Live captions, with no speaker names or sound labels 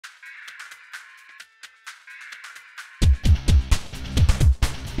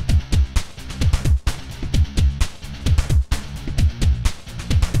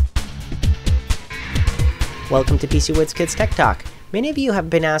Welcome to PC Woods Kids Tech Talk. Many of you have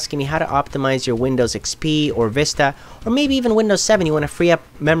been asking me how to optimize your Windows XP or Vista, or maybe even Windows 7. You want to free up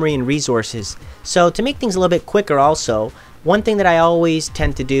memory and resources. So to make things a little bit quicker also, one thing that I always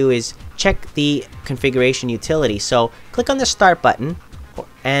tend to do is check the configuration utility. So click on the Start button,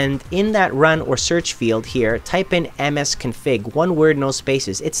 and in that Run or Search field here, type in msconfig, one word, no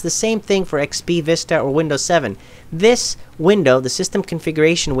spaces. It's the same thing for XP, Vista, or Windows 7. This window, the system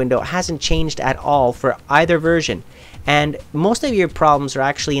configuration window, hasn't changed at all for either version. And most of your problems are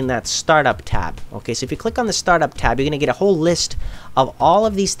actually in that Startup tab. Okay, so if you click on the Startup tab, you're going to get a whole list of all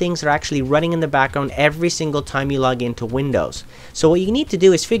of these things that are actually running in the background every single time you log into Windows. So what you need to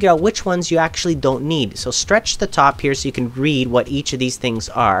do is figure out which ones you actually don't need. So stretch the top here so you can read what each of these things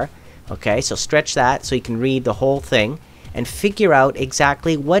are. Okay, so stretch that so you can read the whole thing and figure out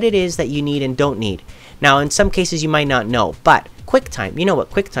exactly what it is that you need and don't need. Now, in some cases you might not know, but QuickTime, you know what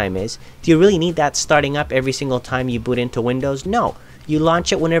QuickTime is. Do you really need that starting up every single time you boot into Windows? No. You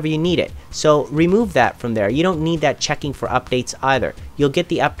launch it whenever you need it. So remove that from there. You don't need that checking for updates either. You'll get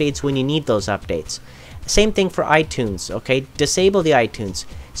the updates when you need those updates. Same thing for iTunes, okay? Disable the iTunes.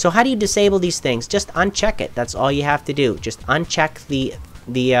 So how do you disable these things? Just uncheck it. That's all you have to do. Just uncheck the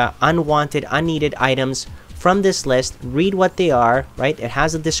unwanted, unneeded items from this list. Read what they are, right? It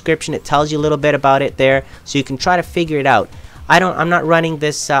has a description. It tells you a little bit about it there, so you can try to figure it out. I'm not running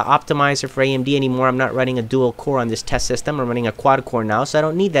this optimizer for AMD anymore. I'm not running a dual core on this test system. I'm running a quad core now, so I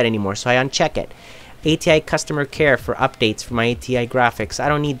don't need that anymore. So I uncheck it. ATI customer care for updates for my ATI graphics. I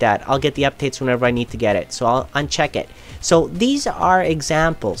don't need that. I'll get the updates whenever I need to get it. So I'll uncheck it. So these are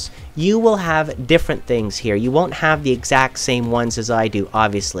examples. You will have different things here. You won't have the exact same ones as I do,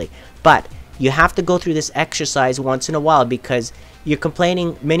 obviously. But you have to go through this exercise once in a while because you're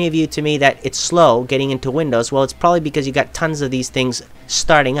complaining, many of you, to me that it's slow getting into Windows. Well, it's probably because you got tons of these things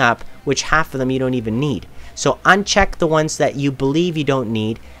starting up, which half of them you don't even need. So uncheck the ones that you believe you don't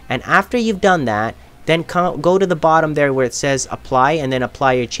need, and after you've done that, then go to the bottom there where it says apply, and then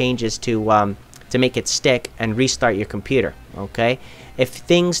apply your changes to make it stick and restart your computer. Okay? If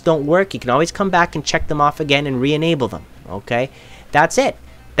things don't work, you can always come back and check them off again and re-enable them. Okay? That's it.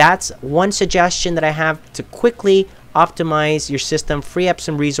 That's one suggestion that I have to quickly optimize your system, free up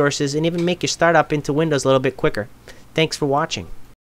some resources, and even make your startup into Windows a little bit quicker. Thanks for watching.